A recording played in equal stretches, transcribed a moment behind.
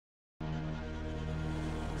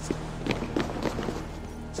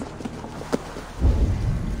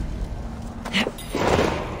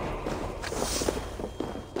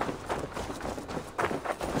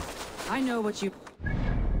I know what you...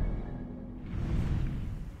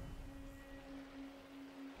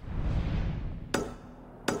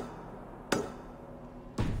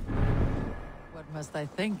 What must I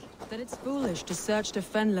think? That it's foolish to search the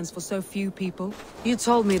Fenlands for so few people. You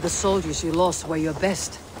told me the soldiers you lost were your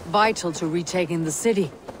best, vital to retaking the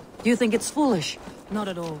city. You think it's foolish? Not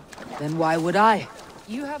at all. Then why would I?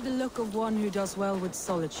 You have the look of one who does well with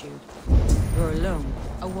solitude. You're alone,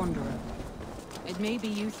 a wanderer. It may be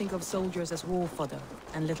you think of soldiers as war fodder,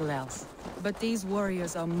 and little else. But these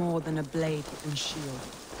warriors are more than a blade and shield.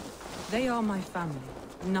 They are my family,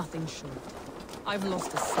 nothing short. I've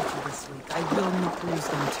lost a city this week. I will not lose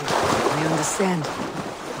them too. I understand.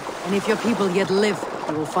 And if your people yet live,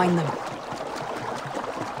 you will find them.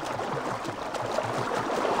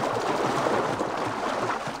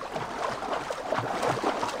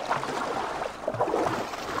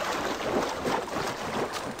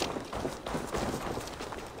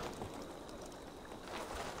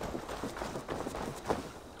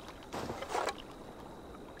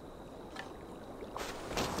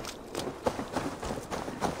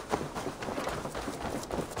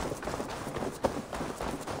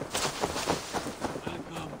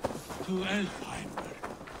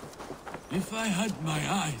 If I had my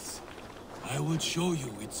eyes, I would show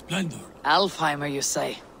you its splendor. Alfheimer, you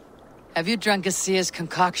say? Have you drunk a seer's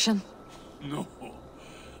concoction? No,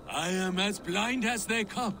 I am as blind as they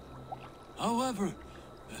come. However,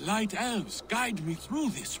 the light elves guide me through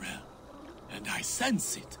this realm, and I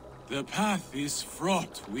sense it. The path is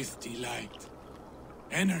fraught with delight.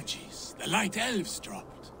 Energies the light elves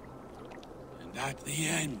dropped. And at the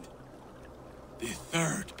end, the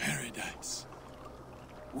third paradise.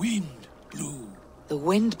 Wind blew. The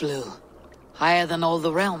wind blew. Higher than all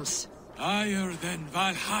the realms. Higher than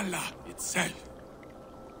Valhalla itself.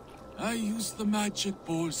 I used the magic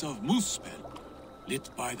balls of Muspel, lit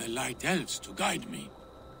by the light elves to guide me.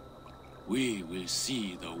 We will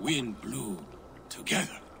see the wind blow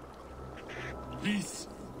together. Please,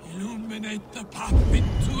 illuminate the path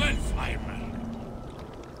into Elfheimer.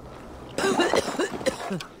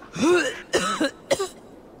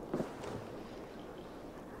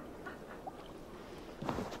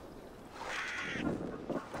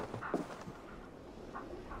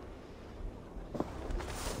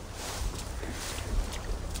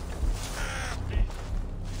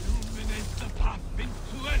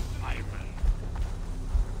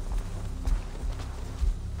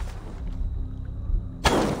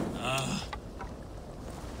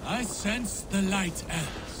 I sense the light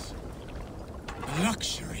elves. The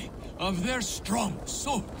luxury of their strong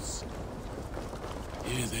swords.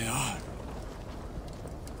 Here they are.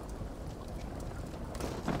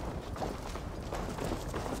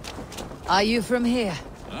 Are you from here?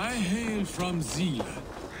 I hail from Zealand.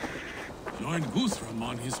 Joined Guthrum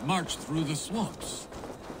on his march through the swamps.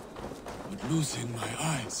 But losing my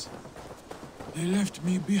eyes, they left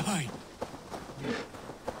me behind.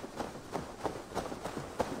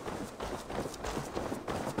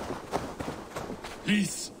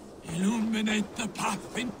 Please, illuminate the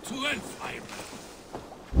path into Elfheimer.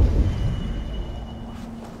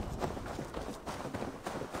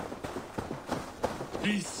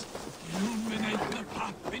 Please, illuminate the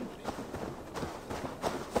path into...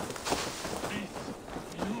 Please,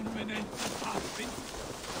 illuminate the path into...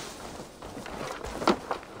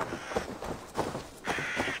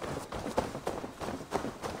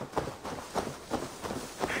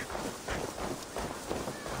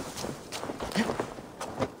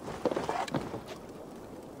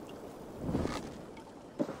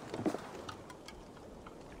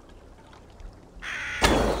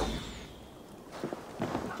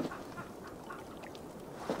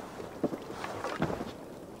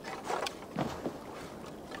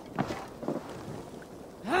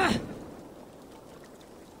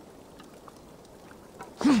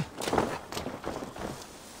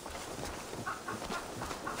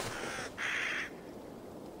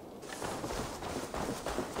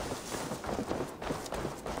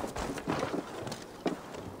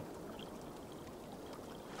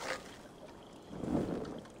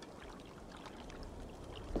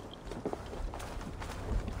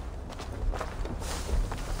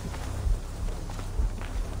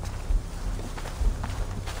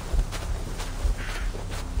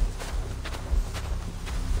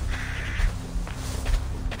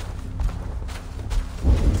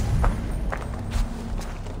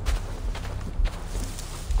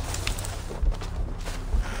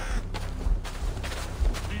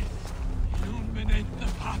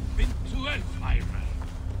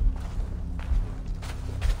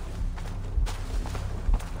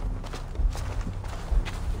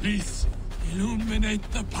 Please, illuminate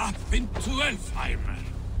the path into Elfheim.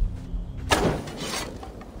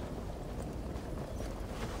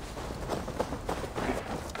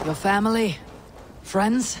 Your family?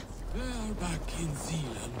 Friends? They are back in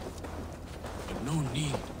Zealand, but no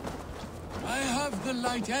need. I have the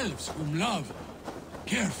Light Elves whom love,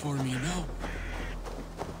 care for me now.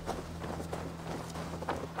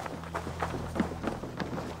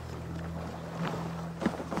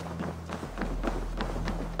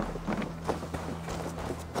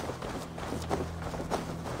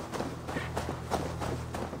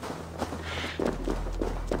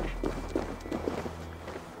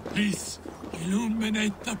 Please,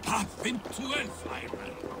 illuminate the path into Elfheim.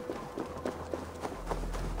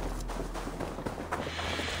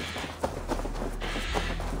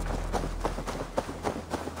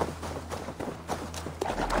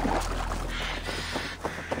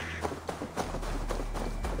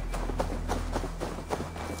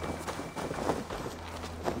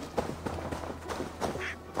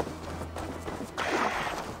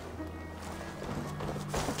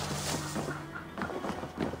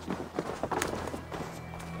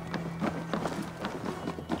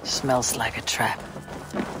 Smells like a trap.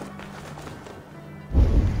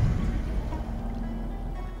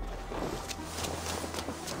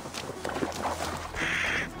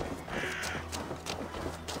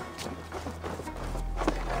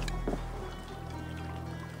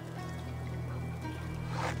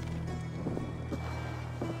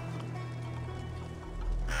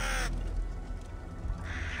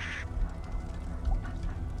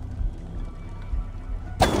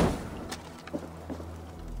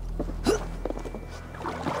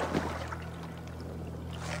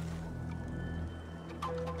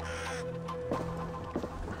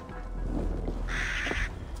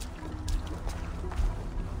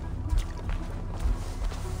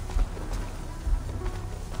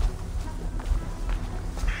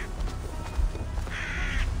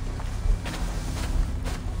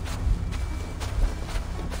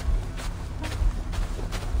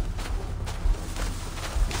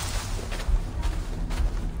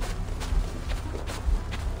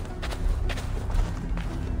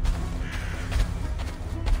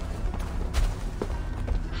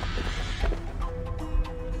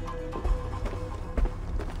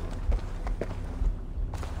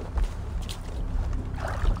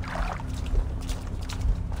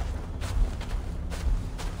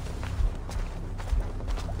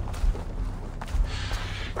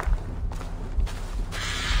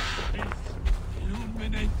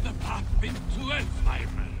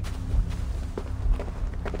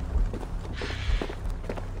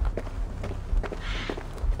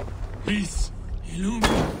 Please,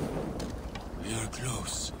 illuminate. We are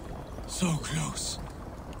close. So close.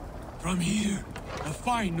 From here, the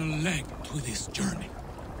final leg to this journey.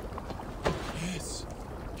 Yes,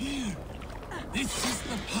 here. This is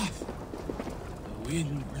the path. The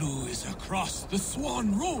wind blew is across the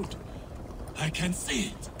Swan Road. I can see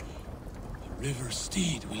it. The river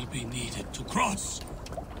steed will be needed to cross.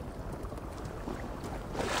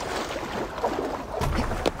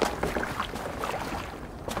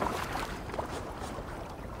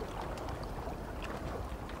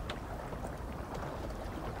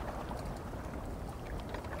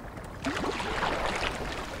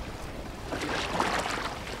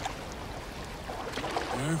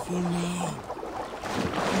 Careful now.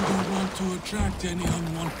 You don't want to attract any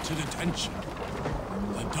unwanted attention.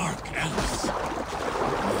 The Dark Elves.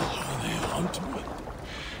 How they haunt me.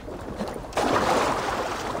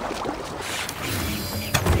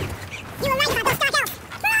 You were right about those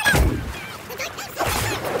Dark Elves!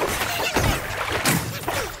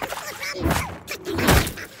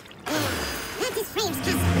 That is Freyr's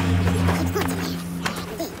castle. It's haunted there.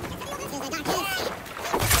 This is the Dark Elves.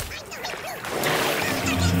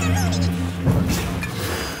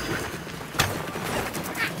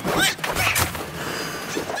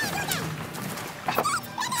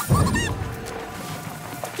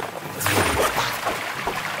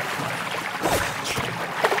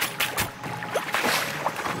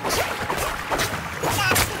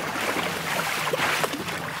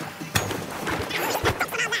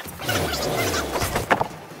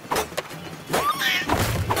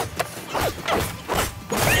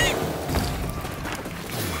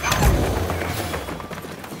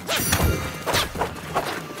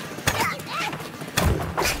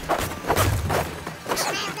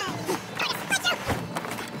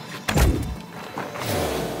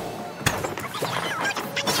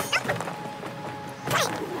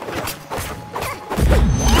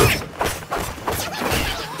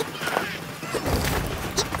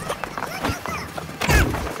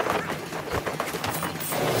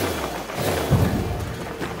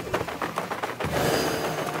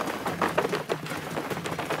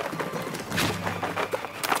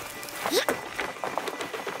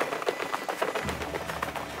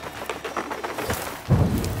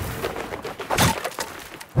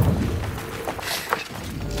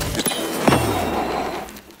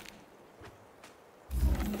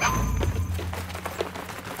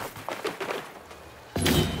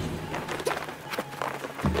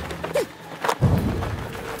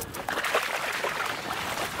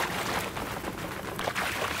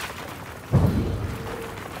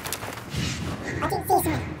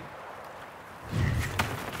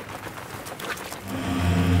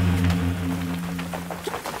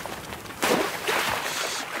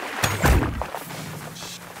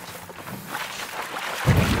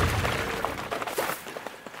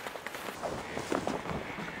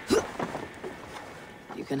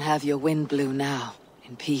 can have your wind blow now,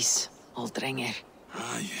 in peace, old Drenger.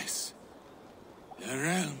 Ah, yes. The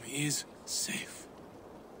realm is safe.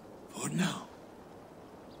 For now.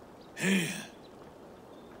 Hail,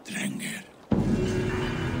 Drenger.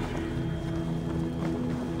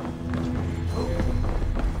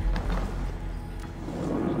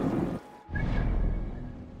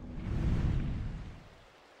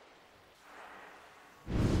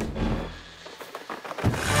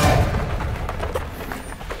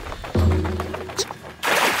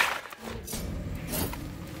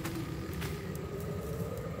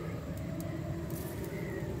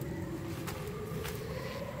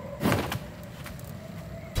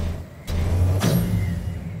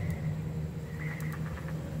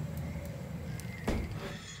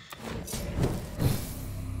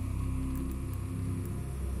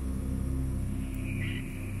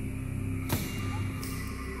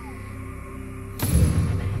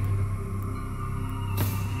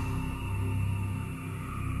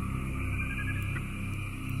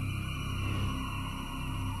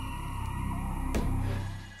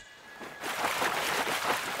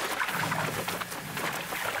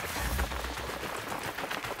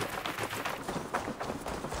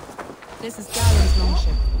 This is Galen's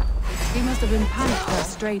longship. He must have been panicked to have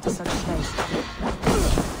strayed to such a place.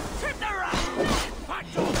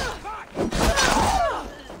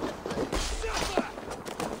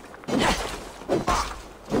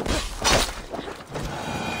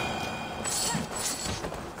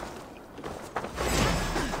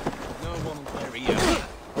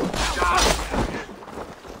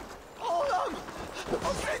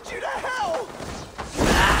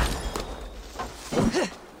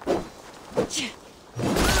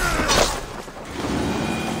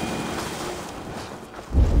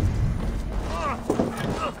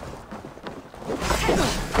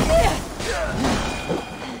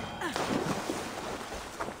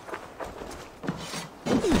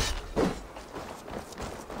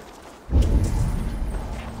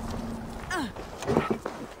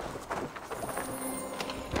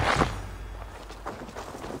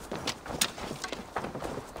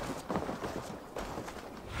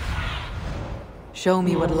 Show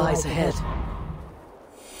me what lies ahead.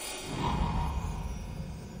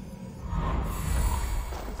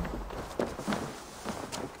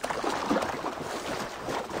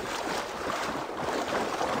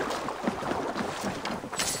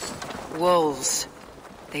 Wolves.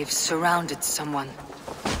 They've surrounded someone.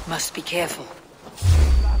 Must be careful.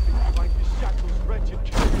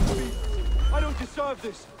 I don't deserve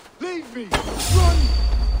this. Leave me. Run!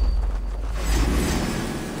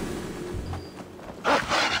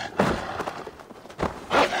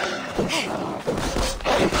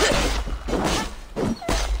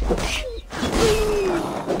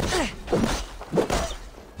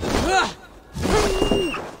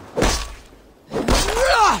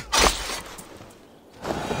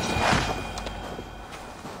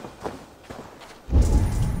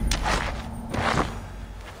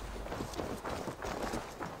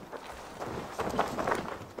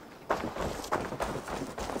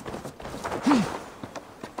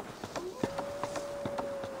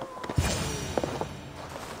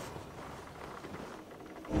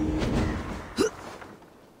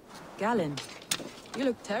 Galen, you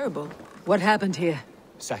look terrible. What happened here?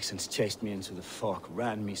 Saxons chased me into the fog,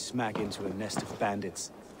 ran me smack into a nest of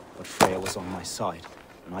bandits. But Freya was on my side,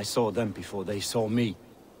 and I saw them before they saw me.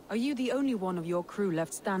 Are you the only one of your crew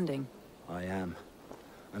left standing? I am,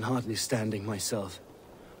 and hardly standing myself.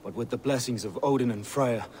 But with the blessings of Odin and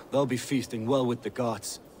Freya, they'll be feasting well with the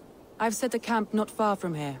gods. I've set a camp not far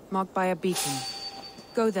from here, marked by a beacon.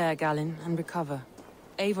 Go there, Galen, and recover.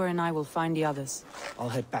 Eivor and I will find the others. I'll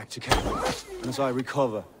head back to camp, and as I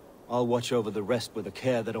recover, I'll watch over the rest with a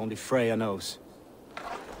care that only Freya knows.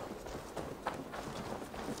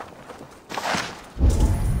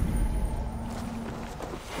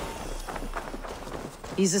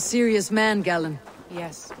 He's a serious man, Galen.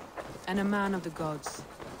 Yes, and a man of the gods.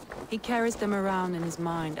 He carries them around in his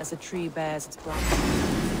mind as a tree bears its branches.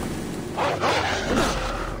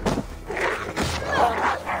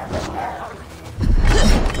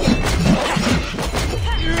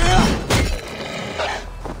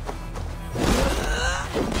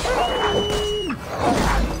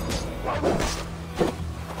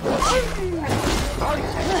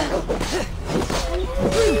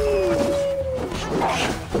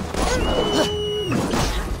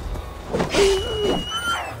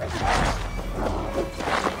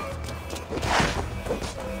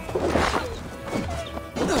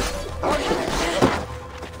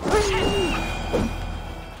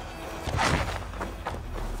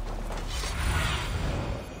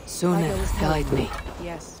 Sune, Like I was guide told. me.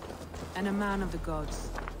 Yes, and a man of the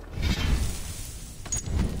gods.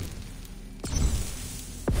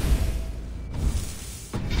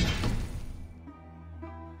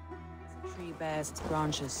 The tree bears its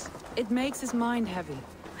branches. It makes his mind heavy,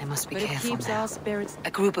 I must be but it careful keeps now. our spirits.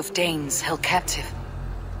 A group of Danes held captive.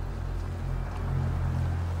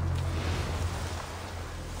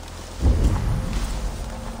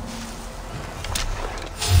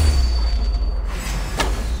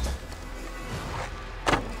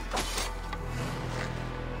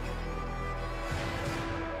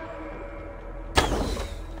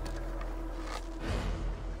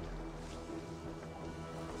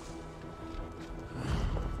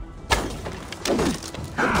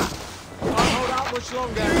 Much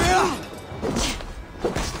longer.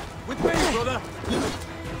 With me, brother.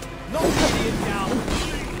 Not idiot now.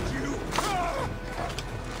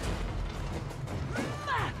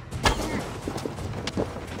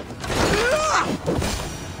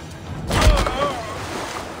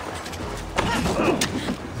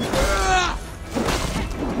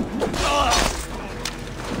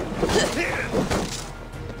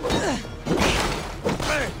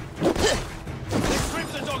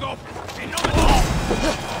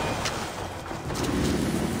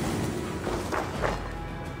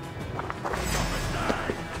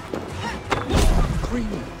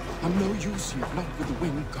 I'm no use here, not with the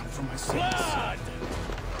wind gone from my sails.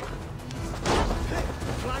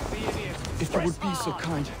 If you would be so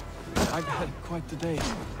kind, I've had quite the day.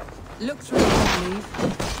 Look through, I believe.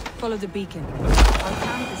 Follow the beacon. Our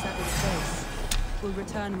camp is at its base. We'll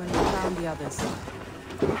return when we found the others.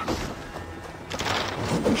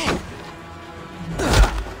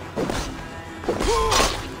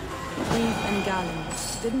 Reeve and Galen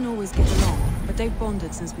didn't always get along, but they've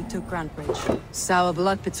bonded since we took Grantebridge. Sour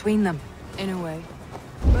blood between them. In a way.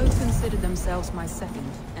 Both considered themselves my second,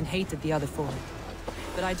 and hated the other for it.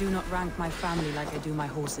 But I do not rank my family like I do my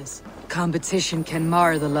horses. Competition can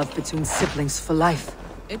mar the love between siblings for life.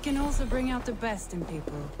 It can also bring out the best in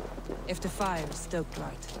people, if the fire is stoked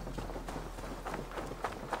right.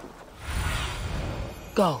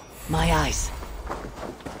 Go, my eyes.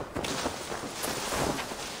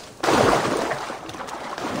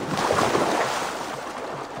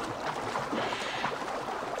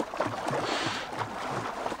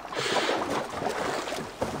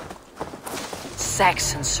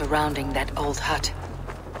 Saxons surrounding that old hut.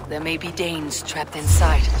 There may be Danes trapped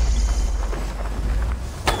inside.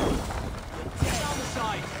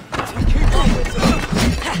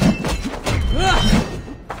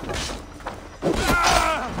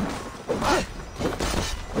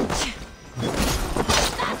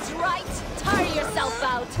 That's right! Tire yourself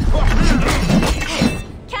out!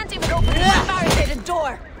 Can't even open the barricaded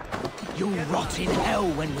door! You'll rot in hell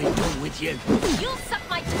when we're done with you. You'll suck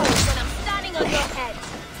my toes when I'm standing on your head!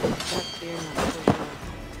 That fear not so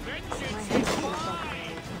good. My head feels like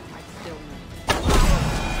I still know.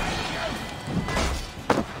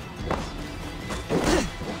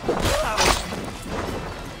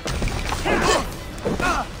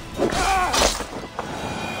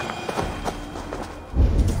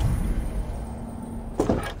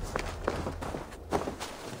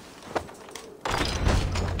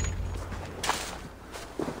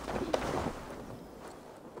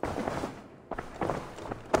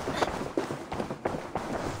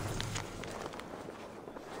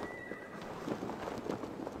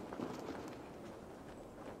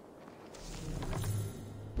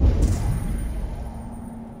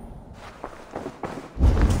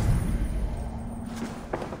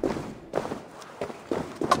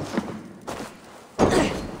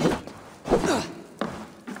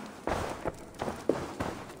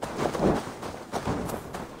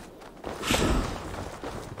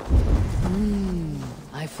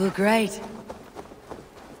 I feel great.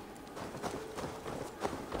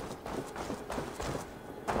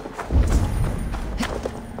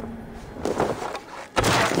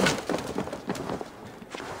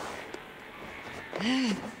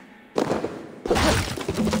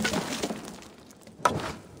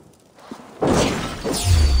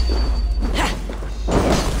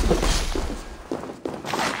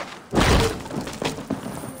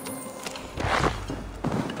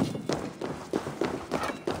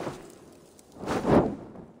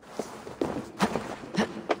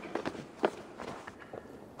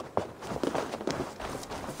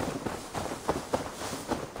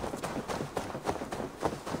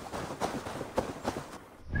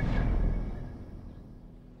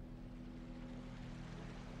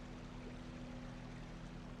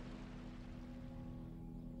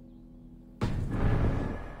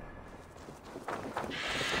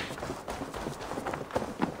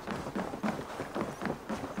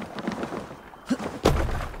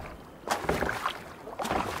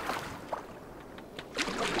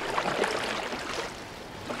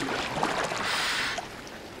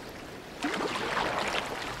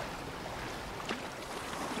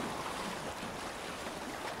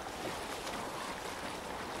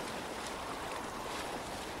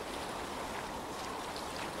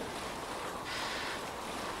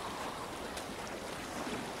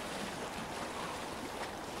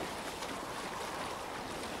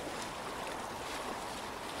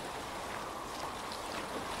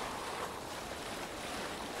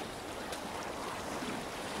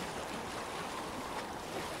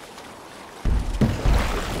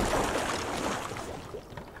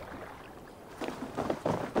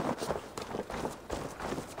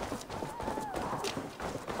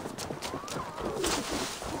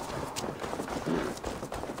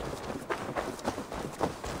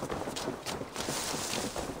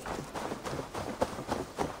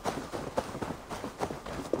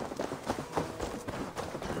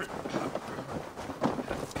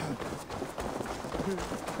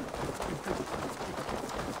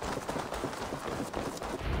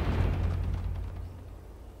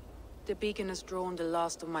 the beacon has drawn the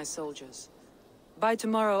last of my soldiers. By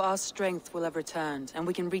tomorrow our strength will have returned, and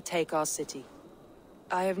we can retake our city.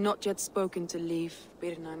 I have not yet spoken to Leif,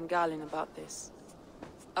 Birna and Galin about this.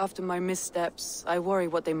 After my missteps, I worry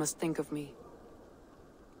what they must think of me.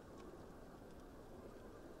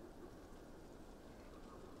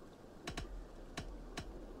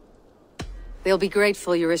 They'll be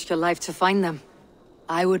grateful you risked your life to find them.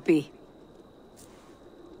 I would be.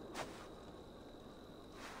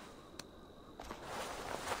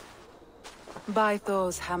 By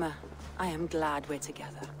Thor's hammer, I am glad we're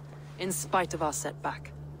together. In spite of our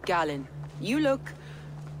setback. Galin, you look...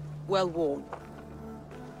 well worn.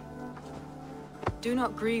 Do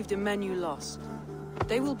not grieve the men you lost.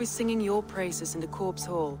 They will be singing your praises in the Corpse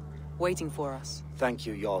Hall, waiting for us. Thank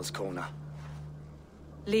you, Jarl's Kona.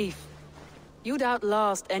 Leif, you'd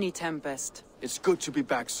outlast any tempest. It's good to be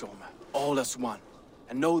back, Soma. All as one.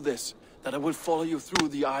 And know this, that I will follow you through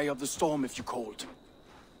the eye of the storm if you called.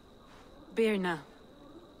 Birna.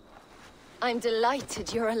 I'm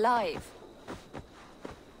delighted you're alive.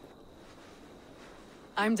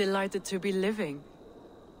 I'm delighted to be living.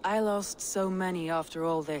 I lost so many after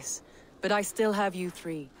all this, but I still have you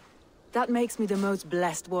three. That makes me the most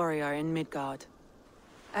blessed warrior in Midgard.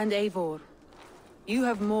 And Eivor, you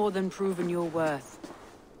have more than proven your worth.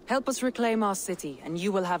 Help us reclaim our city, and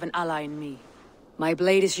you will have an ally in me. My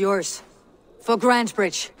blade is yours. For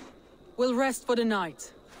Grantebridge. We'll rest for the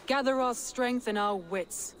night. Gather our strength and our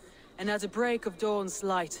wits. And at the break of dawn's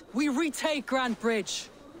light, we retake Grantebridge!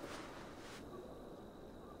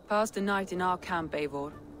 Pass the night in our camp,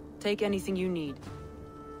 Eivor. Take anything you need.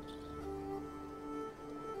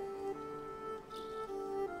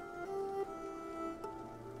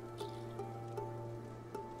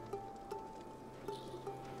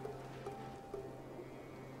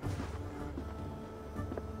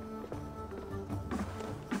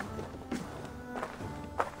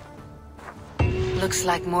 Looks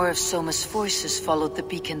like more of Soma's forces followed the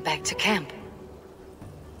beacon back to camp.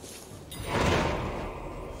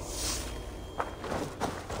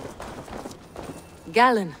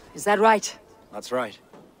 Galin, is that right? That's right.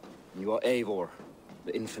 You are Eivor,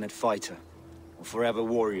 the infinite fighter, a forever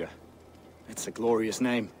warrior. It's a glorious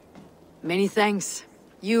name. Many thanks.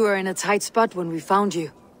 You were in a tight spot when we found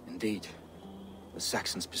you. Indeed. The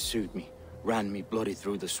Saxons pursued me, ran me bloody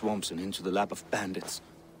through the swamps and into the lap of bandits.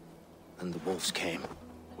 And the wolves came.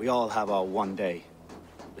 We all have our one day.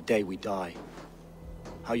 The day we die.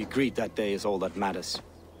 How you greet that day is all that matters.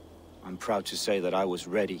 I'm proud to say that I was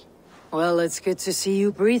ready. Well, it's good to see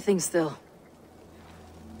you breathing still.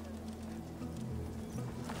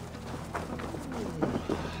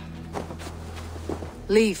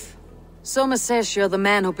 Leif, Soma says you're the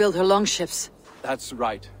man who built her longships. That's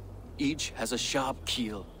right. Each has a sharp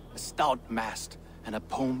keel, a stout mast, and a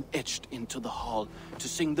poem etched into the hull to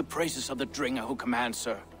sing the praises of the Dringer who commands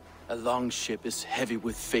her. A longship is heavy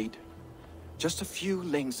with fate. Just a few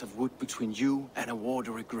lengths of wood between you and a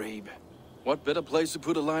watery grave. What better place to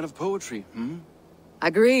put a line of poetry, hmm?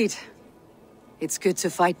 Agreed. It's good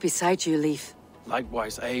to fight beside you, Leif.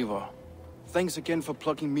 Likewise, Eivor. Thanks again for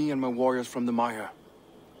plucking me and my warriors from the mire.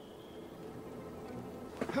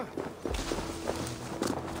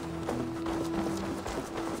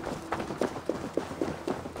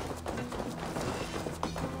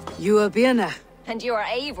 You are Birna. And you are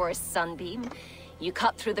Eivor's sunbeam. You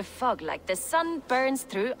cut through the fog like the sun burns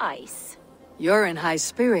through ice. You're in high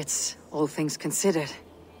spirits, all things considered.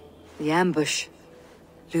 The ambush.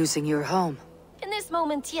 Losing your home. In this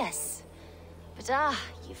moment, yes. But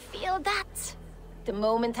you feel that? The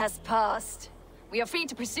moment has passed. We are free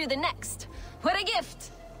to pursue the next. What a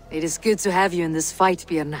gift! It is good to have you in this fight,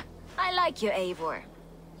 Birna. I like you, Eivor.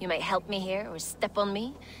 You may help me here or step on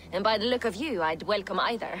me, and by the look of you, I'd welcome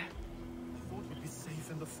either. I thought we'd be safe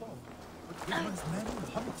in the fog, but Gudmund's men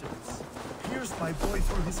hunted us. Pierced my boy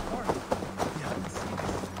through his heart. He hadn't seen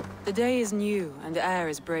us. The day is new, and the air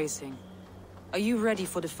is bracing. Are you ready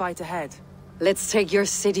for the fight ahead? Let's take your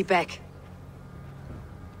city back.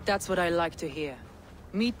 That's what I like to hear.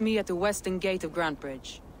 Meet me at the western gate of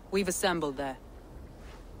Grantebridge. We've assembled there.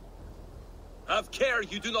 Have care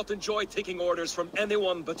you do not enjoy taking orders from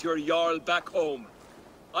anyone but your Jarl back home.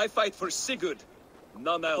 I fight for Sigurd,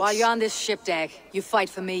 none else. While you're on this ship, Dag, you fight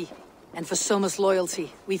for me. And for Soma's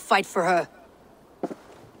loyalty, we fight for her.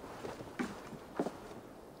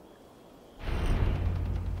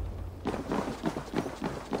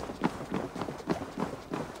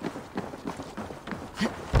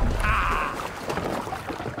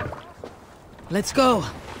 Let's go.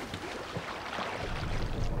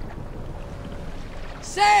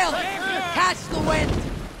 Sail! Catch the wind!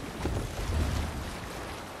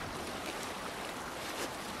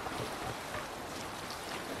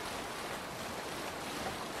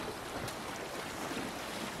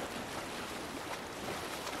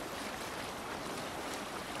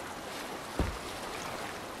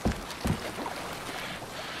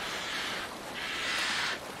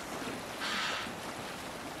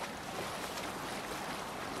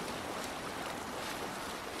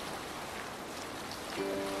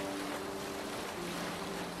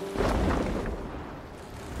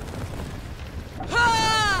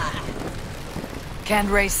 Can't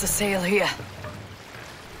raise the sail here.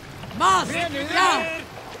 Mast! Down!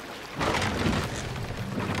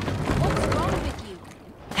 What's wrong with you?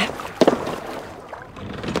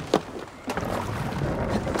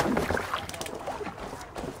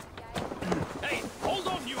 Hey, hold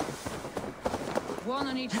on, you! One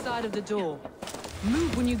on each side of the door.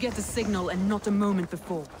 Move when you get the signal and not a moment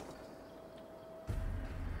before.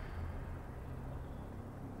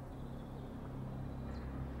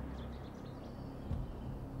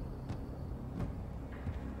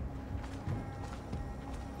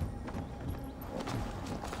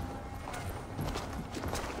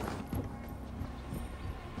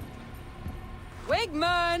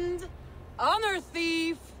 Wigmund! Honor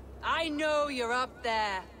thief! I know you're up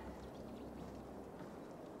there.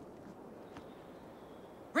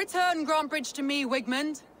 Return Grantebridge to me,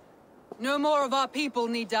 Wigmund. No more of our people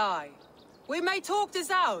need die. We may talk this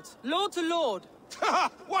out, lord to lord.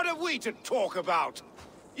 What have we to talk about?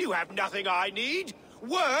 You have nothing I need.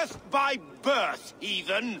 Worth by birth,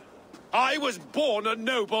 heathen. I was born a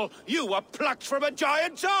noble. You were plucked from a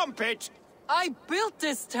giant's armpit. I built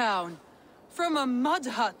this town. From a mud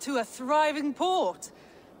hut to a thriving port.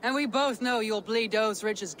 And we both know you'll bleed those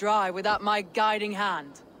riches dry without my guiding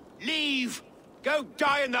hand. Leave! Go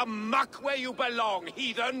die in the muck where you belong,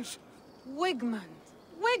 heathens! Wigmund,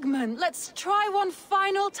 Wigmund, let's try one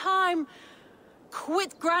final time.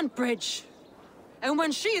 Quit Grantebridge. And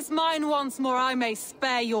when she is mine once more, I may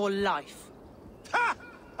spare your life. Ha!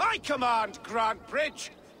 I command Grantebridge.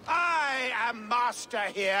 I am master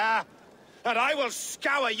here. And I will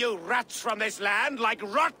scour you rats from this land like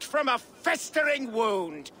rot from a festering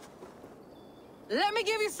wound. Let me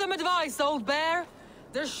give you some advice, old bear.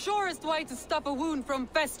 The surest way to stop a wound from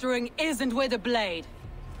festering isn't with a blade.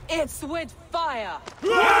 It's with fire.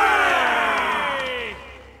 Hooray!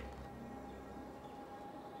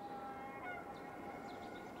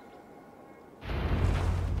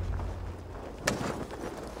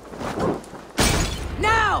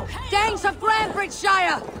 Now! Danes of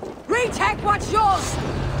Grantebridgescire! Retake what's yours!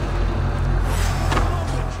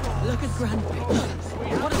 Look at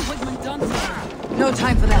Grantebridge. What has Wigmund done to her? No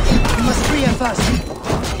time for that. We must free her first.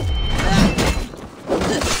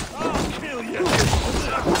 I'll kill you!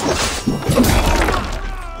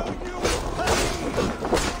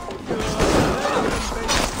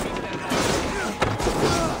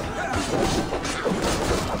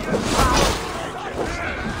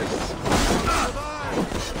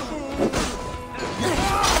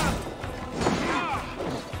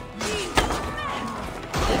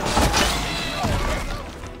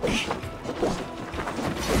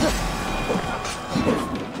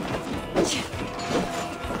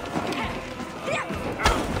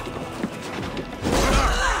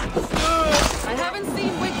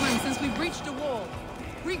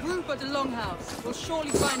 Regroup at the Longhouse. We'll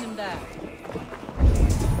surely find him there.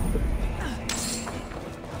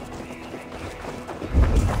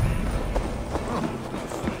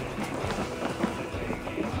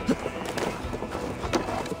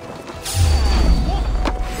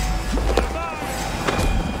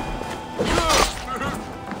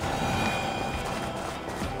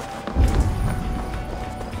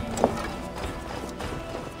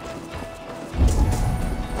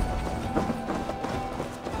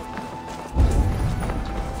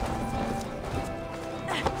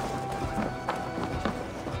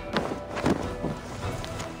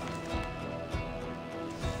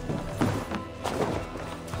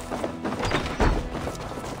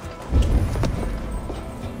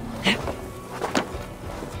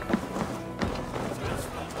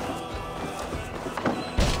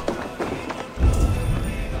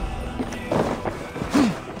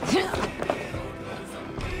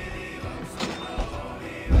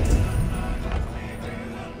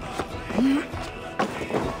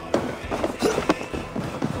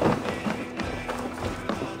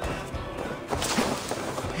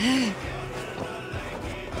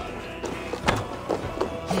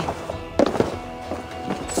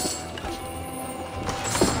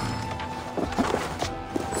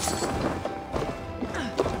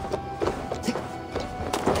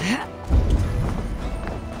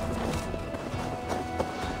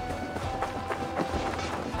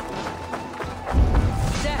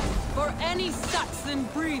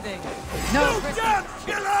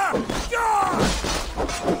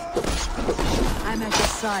 I'm at your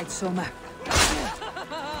side, Soma.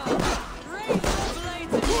 Raise your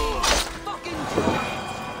blades at me, fucking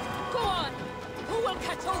giants! Go on! Who will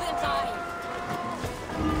catch all their time?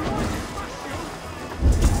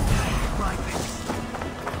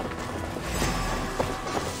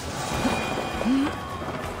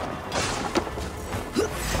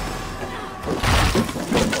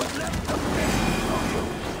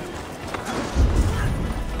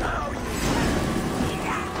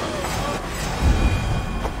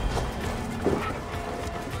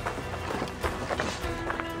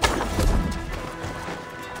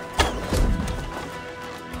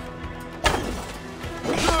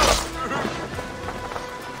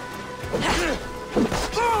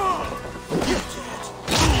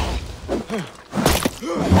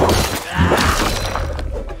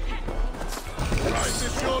 Christ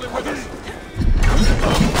is surely with us.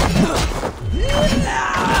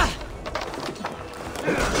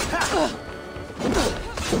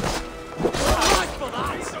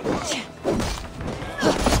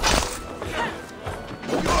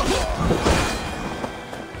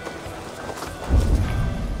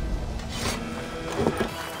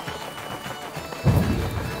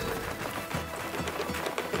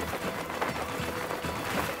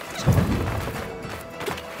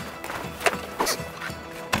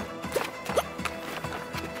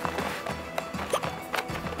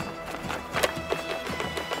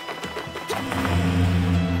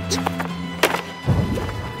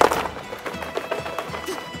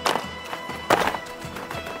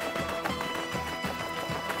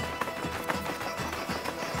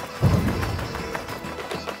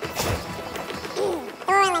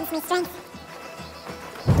 Me strength.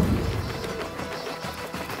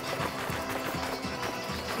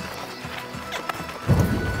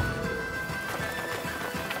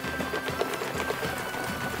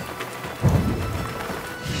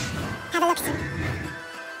 Have a look, sir.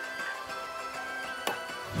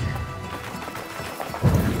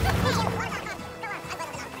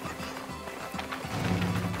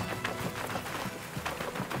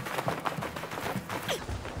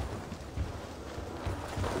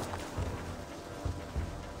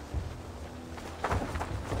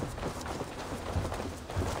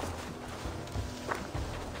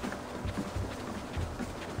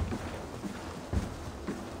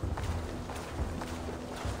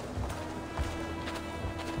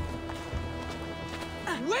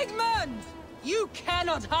 Wigmund! You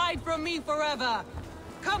cannot hide from me forever!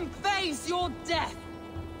 Come face your death!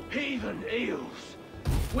 Heathen eels!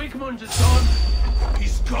 Wigmund is gone!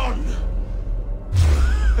 He's gone!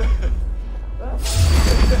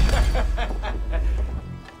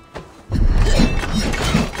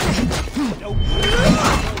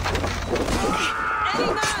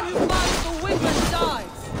 Any man who fights for Wigmund dies!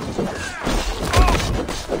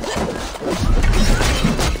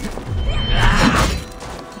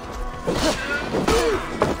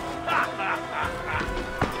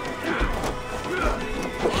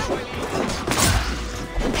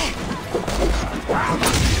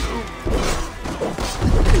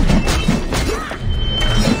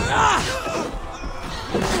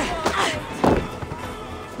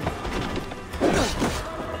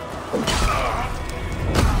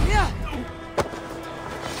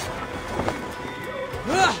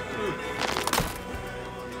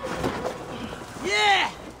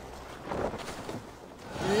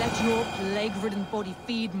 Let your plague-ridden body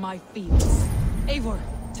feed my fields. Eivor,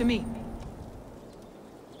 to me.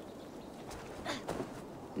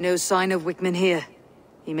 No sign of Wickman here.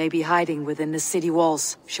 He may be hiding within the city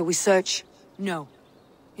walls. Shall we search? No.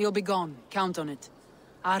 He'll be gone. Count on it.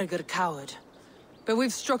 Arger coward. But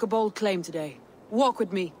we've struck a bold claim today. Walk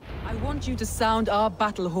with me. I want you to sound our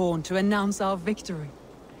battle horn to announce our victory.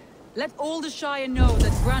 Let all the Shire know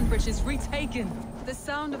that Grantebridge is retaken. The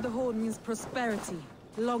sound of the horn means prosperity,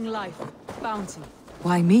 long life, bounty.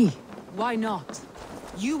 Why me? Why not?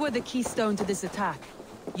 You were the keystone to this attack.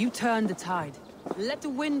 You turned the tide. Let the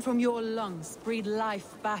wind from your lungs breathe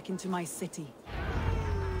life back into my city.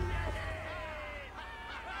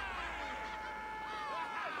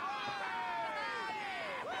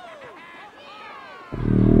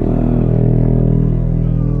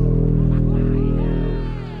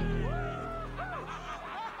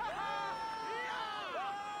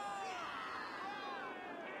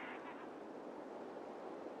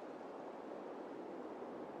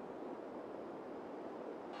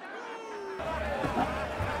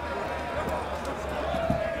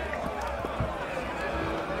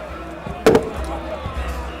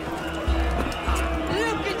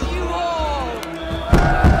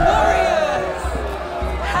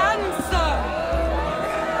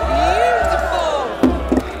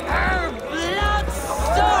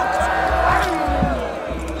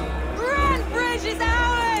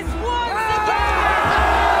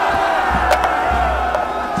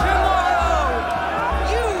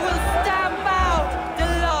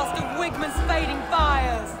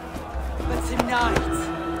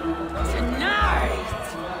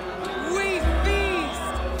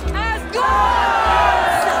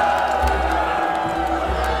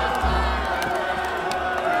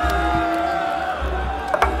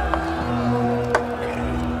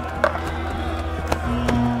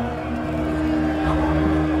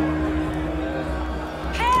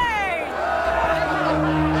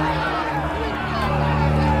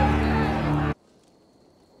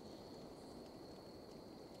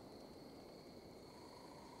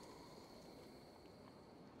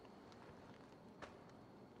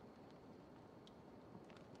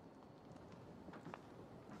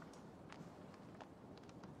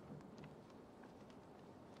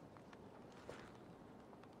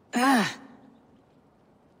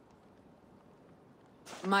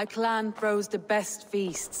 My clan throws the best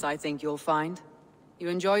feasts, I think you'll find. You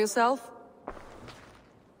enjoy yourself?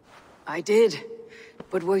 I did.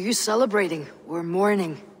 But were you celebrating or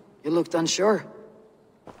mourning? You looked unsure.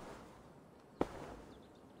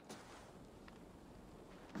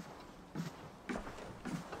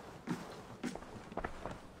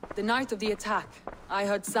 The night of the attack, I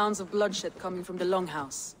heard sounds of bloodshed coming from the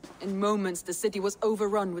Longhouse. In moments, the city was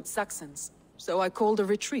overrun with Saxons, so I called a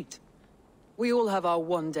retreat. We all have our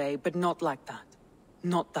one day, but not like that.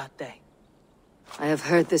 Not that day. I have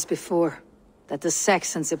heard this before, that the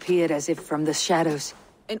Saxons appeared as if from the shadows.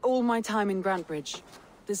 In all my time in Grantebridge,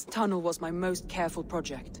 this tunnel was my most careful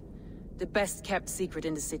project. The best kept secret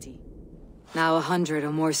in the city. Now 100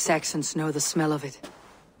 or more Saxons know the smell of it.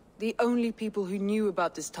 The only people who knew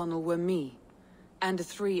about this tunnel were me, and the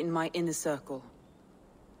 3 in my inner circle.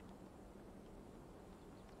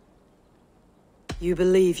 You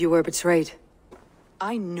believe you were betrayed?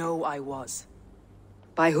 I know I was.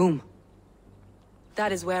 By whom?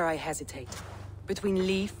 That is where I hesitate. Between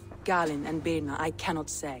Leif, Galinn, and Birna, I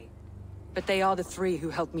cannot say. But they are the 3 who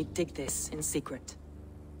helped me dig this in secret.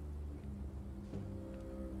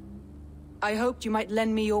 I hoped you might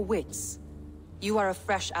lend me your wits. You are a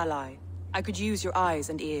fresh ally. I could use your eyes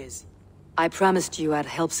and ears. I promised you I'd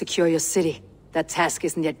help secure your city. That task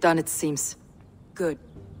isn't yet done, it seems. Good.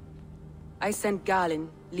 I sent Galinn,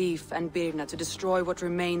 Leif, and Birna to destroy what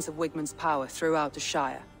remains of Wigmund's power throughout the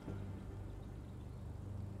Shire.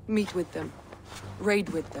 Meet with them. Raid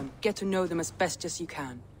with them. Get to know them as best as you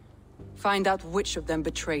can. Find out which of them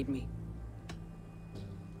betrayed me.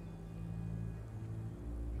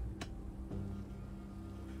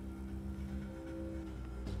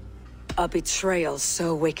 A betrayal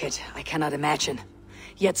so wicked, I cannot imagine.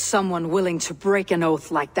 Yet someone willing to break an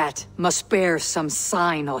oath like that must bear some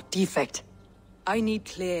sign or defect. I need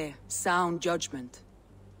clear, sound judgment.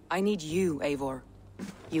 I need you, Eivor.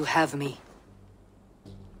 You have me.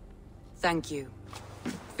 Thank you.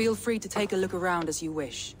 Feel free to take a look around as you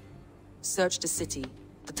wish. Search the city,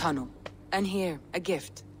 the tunnel, and here, a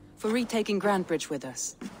gift, for retaking Grantebridge with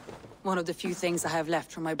us. One of the few things I have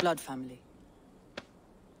left from my blood family.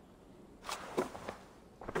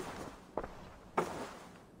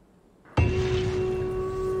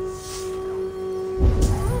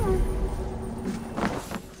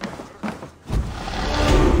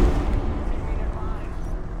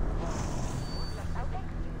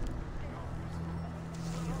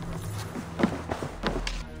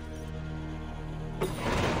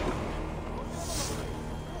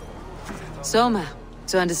 Soma,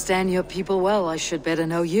 to understand your people well, I should better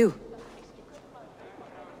know you.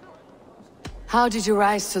 How did you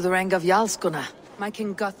rise to the rank of Jarlsgunna? My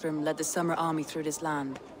King Guthrum led the summer army through this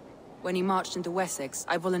land. When he marched into Wessex,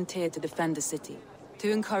 I volunteered to defend the city.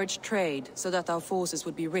 To encourage trade, so that our forces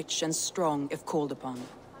would be rich and strong if called upon.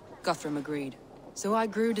 Guthrum agreed. So I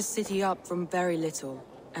grew the city up from very little,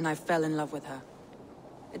 and I fell in love with her.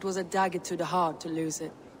 It was a dagger to the heart to lose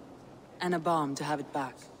it, and a balm to have it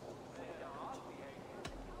back.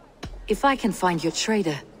 If I can find your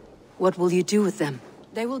traitor, what will you do with them?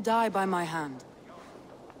 They will die by my hand.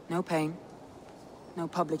 No pain. No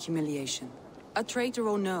public humiliation. A traitor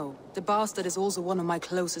or no, the bastard is also one of my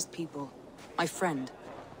closest people. My friend.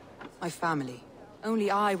 My family.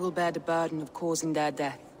 Only I will bear the burden of causing their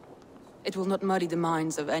death. It will not muddy the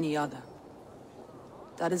minds of any other.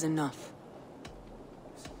 That is enough.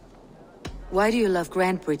 Why do you love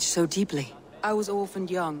Grantebridge so deeply? I was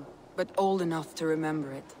orphaned young, but old enough to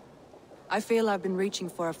remember it. I feel I've been reaching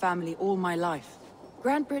for a family all my life.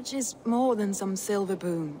 Grantebridge is more than some silver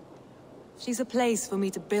boon. She's a place for me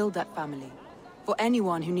to build that family. For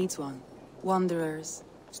anyone who needs one. Wanderers,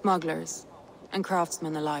 smugglers, and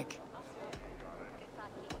craftsmen alike.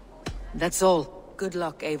 That's all. Good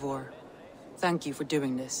luck, Eivor. Thank you for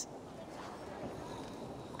doing this.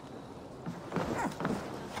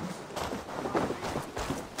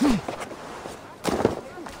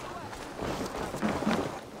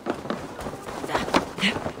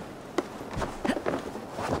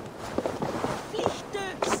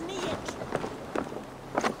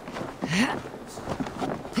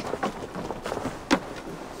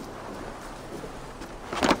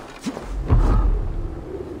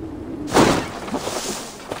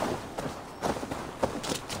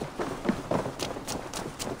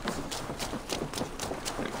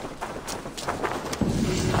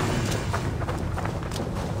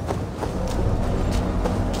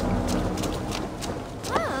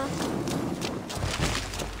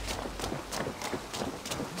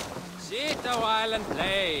 A while and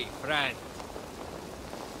play, friend.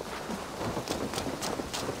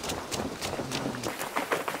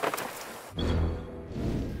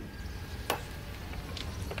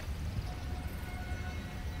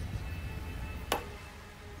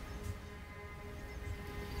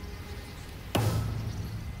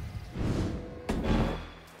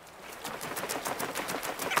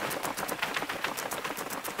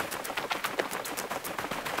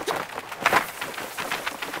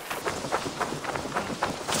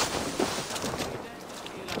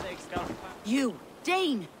 You,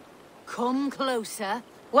 Dane, come closer.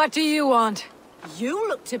 What do you want? You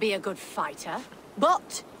look to be a good fighter,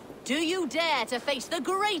 but do you dare to face the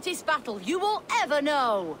greatest battle you will ever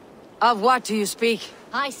know? Of what do you speak?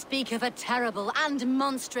 I speak of a terrible and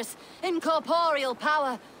monstrous, incorporeal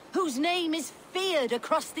power whose name is feared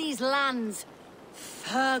across these lands.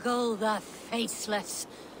 Fergal the Faceless,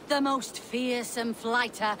 the most fearsome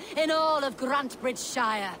fighter in all of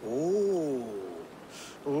Grantebridgescire.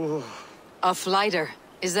 A fighter,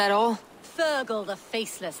 is that all? Fergal the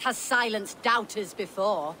Faceless has silenced doubters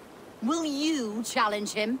before. Will you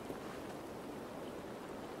challenge him?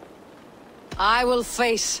 I will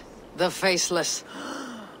face the Faceless.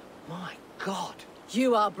 My God.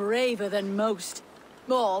 You are braver than most.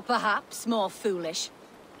 Or perhaps more foolish.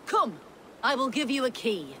 Come, I will give you a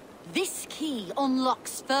key. This key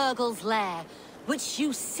unlocks Fergal's lair, which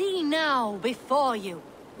you see now before you.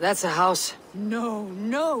 That's a house. No,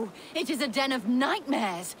 no. It is a den of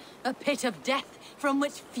nightmares. A pit of death from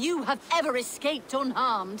which few have ever escaped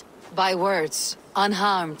unharmed. By words.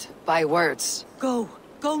 Unharmed by words. Go.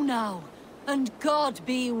 Go now. And God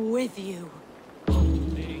be with you.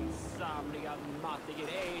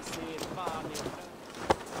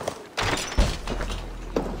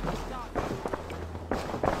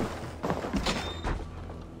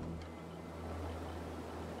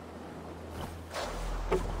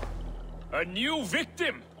 A new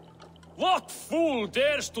victim? What fool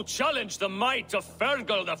dares to challenge the might of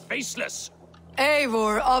Fergal the Faceless?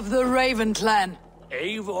 Eivor of the Raven Clan.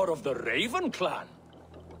 Eivor of the Raven Clan?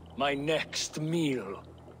 My next meal.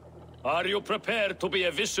 Are you prepared to be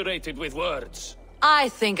eviscerated with words? I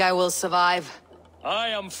think I will survive. I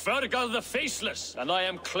am Fergal the Faceless, and I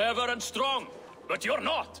am clever and strong. But you're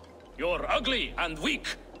not. You're ugly and weak,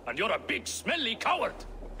 and you're a big, smelly coward.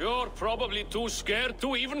 You're probably too scared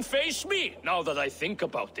to even face me, now that I think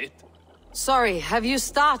about it. Sorry, have you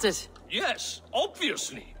started? Yes,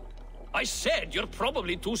 obviously. I said you're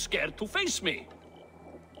probably too scared to face me.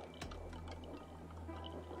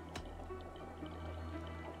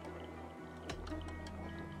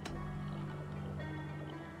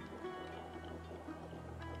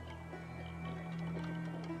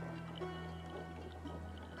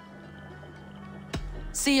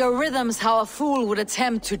 See your rhythms how a fool would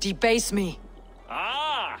attempt to debase me.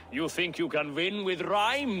 Ah, you think you can win with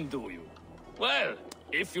rhyme, do you? Well,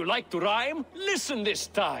 if you like to rhyme, listen this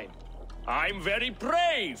time. I'm very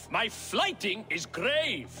brave. My flighting is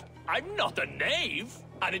grave. I'm not a knave,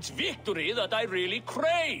 and it's victory that I really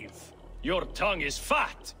crave. Your tongue is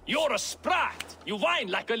fat. You're a sprat. You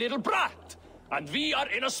whine like a little brat. And we are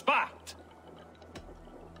in a spat.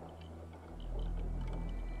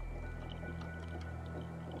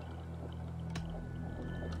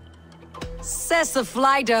 Says the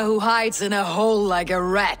fighter who hides in a hole like a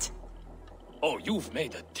rat. Oh, you've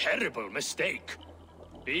made a terrible mistake.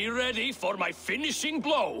 Be ready for my finishing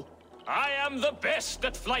blow. I am the best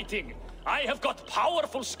at flighting. I have got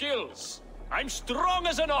powerful skills. I'm strong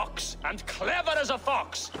as an ox and clever as a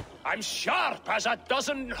fox. I'm sharp as a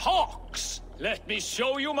dozen hawks. Let me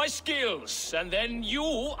show you my skills, and then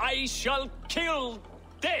you I shall kill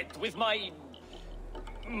dead with my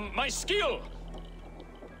skill.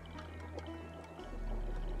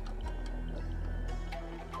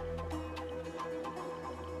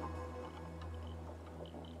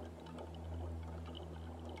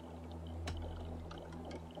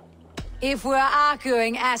 If we're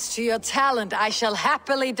arguing as to your talent, I shall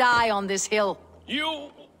happily die on this hill.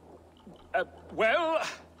 You... well...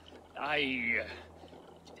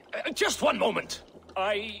 just one moment.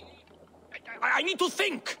 I need to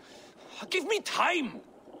think. Give me time.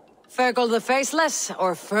 Fergal the Faceless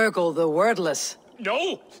or Fergal the Wordless?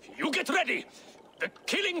 No, you get ready. The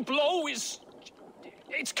killing blow is...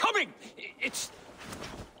 it's coming. It's...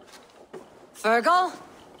 Fergal?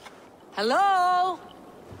 Hello?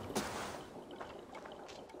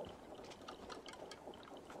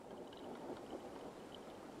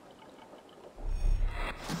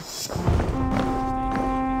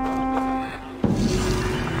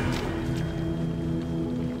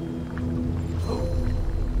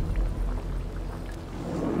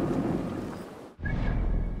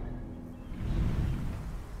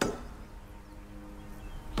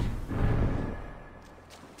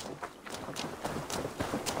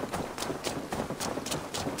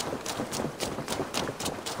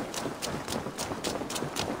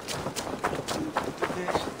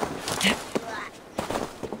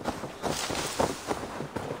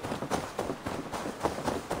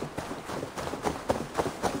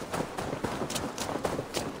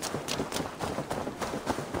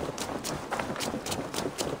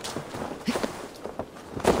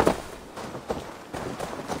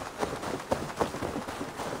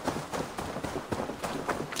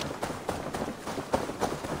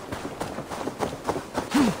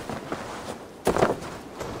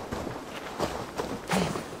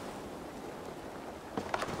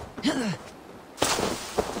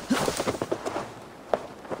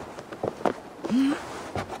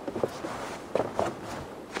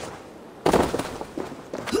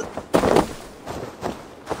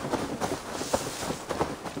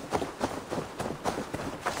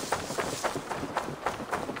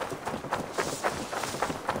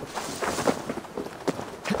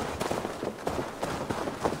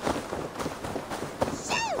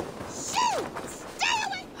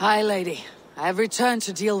 Hi, lady. I've returned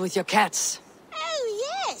to deal with your cats.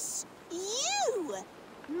 Oh, yes. You!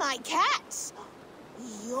 My cats.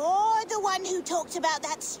 You're the one who talked about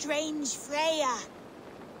that strange Freya.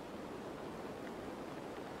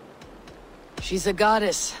 She's a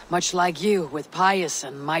goddess, much like you, with pious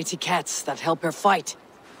and mighty cats that help her fight.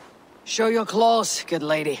 Show your claws, good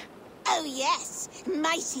lady. Oh, yes.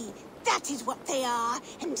 Mighty. That is what they are.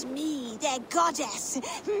 And me, their goddess.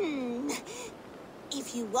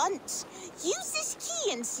 If you want, use this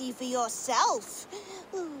key and see for yourself.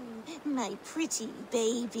 Ooh, my pretty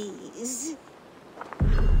babies.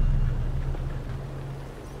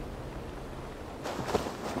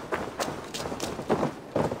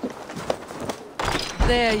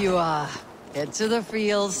 There you are. Head to the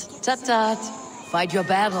fields. Tut-tut. Fight your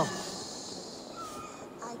battle.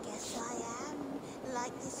 I guess I am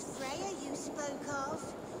like this Freya you spoke of.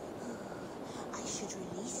 I should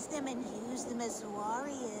release them and use them as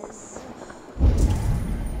warriors.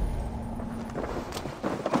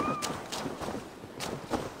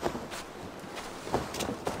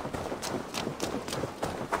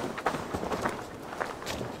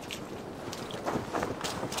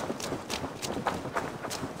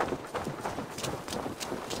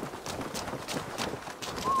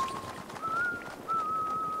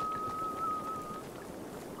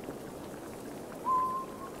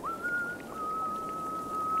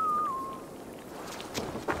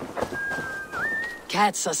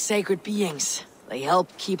 Cats are sacred beings. They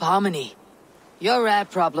help keep harmony. Your rat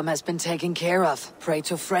problem has been taken care of. Pray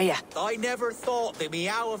to Freya. I never thought the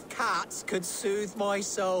meow of cats could soothe my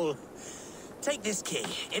soul. Take this key.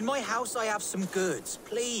 In my house I have some goods.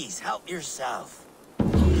 Please, help yourself.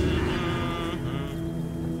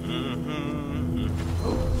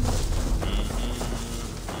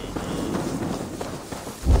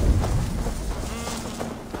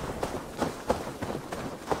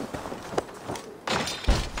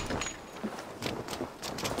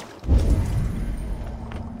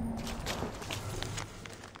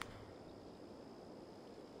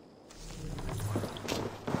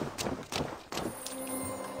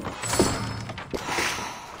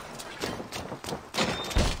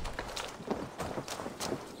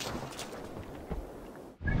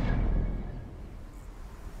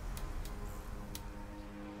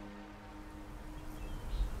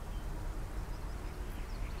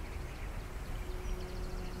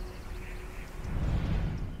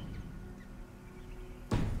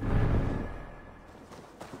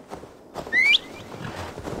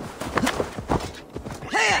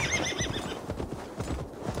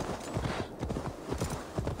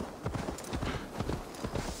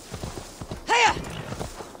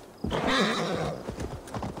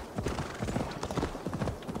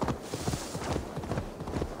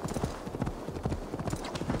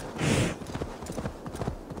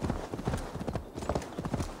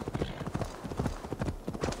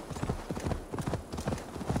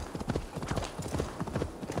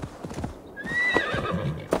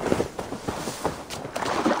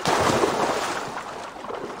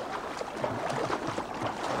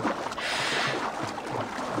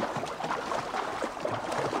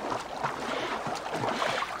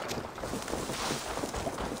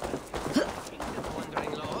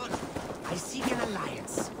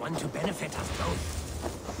 To benefit us both.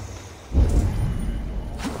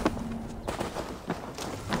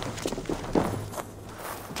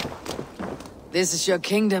 This is your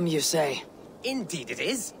kingdom, you say? Indeed it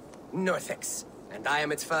is. Northix. And I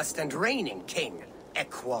am its first and reigning king,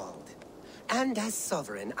 Ekwald. And as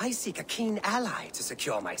sovereign, I seek a keen ally to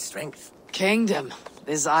secure my strength. Kingdom?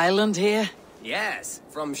 This island here? Yes,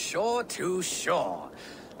 from shore to shore.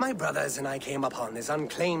 My brothers and I came upon this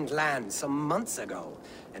unclaimed land some months ago,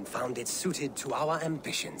 and found it suited to our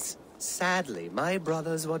ambitions. Sadly, my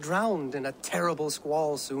brothers were drowned in a terrible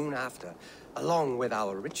squall soon after, along with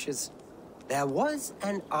our riches. There was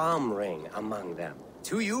an arm ring among them.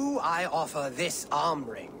 To you, I offer this arm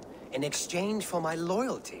ring, in exchange for my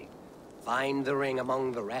loyalty. Find the ring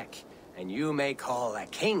among the wreck, and you may call a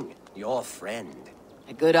king your friend.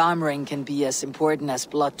 A good arm ring can be as important as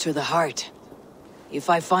blood to the heart. If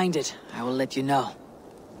I find it, I will let you know.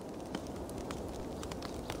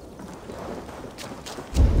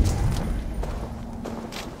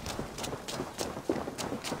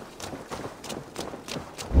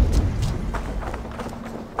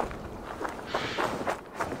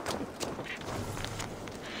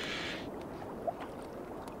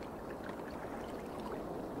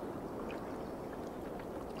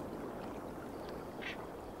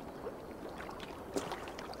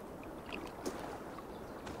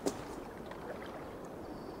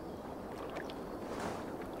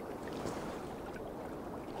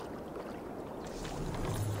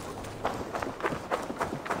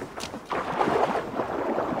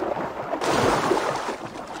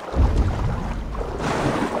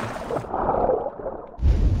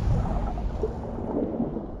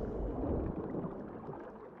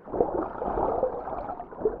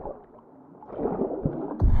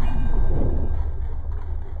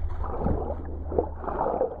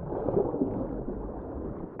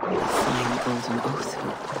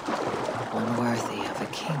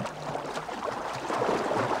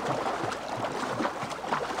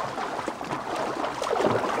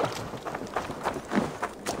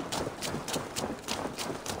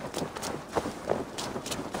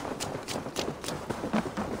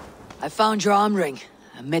 found your arm ring,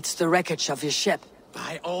 amidst the wreckage of your ship.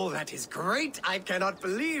 By all that is great, I cannot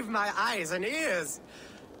believe my eyes and ears.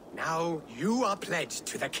 Now you are pledged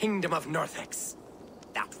to the Kingdom of Northex.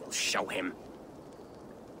 That will show him.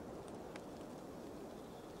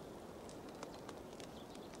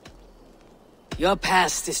 Your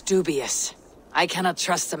past is dubious. I cannot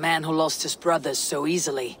trust a man who lost his brothers so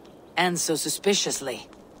easily, and so suspiciously.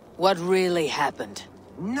 What really happened?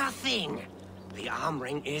 Nothing! The arm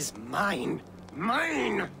ring is mine.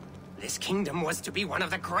 Mine! This kingdom was to be one of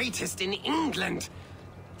the greatest in England.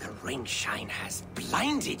 The ring shine has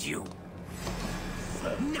blinded you.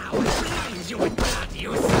 Now it blinds you with bad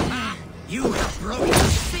use. You have broken a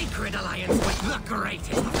sacred alliance with the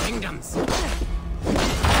greatest of kingdoms.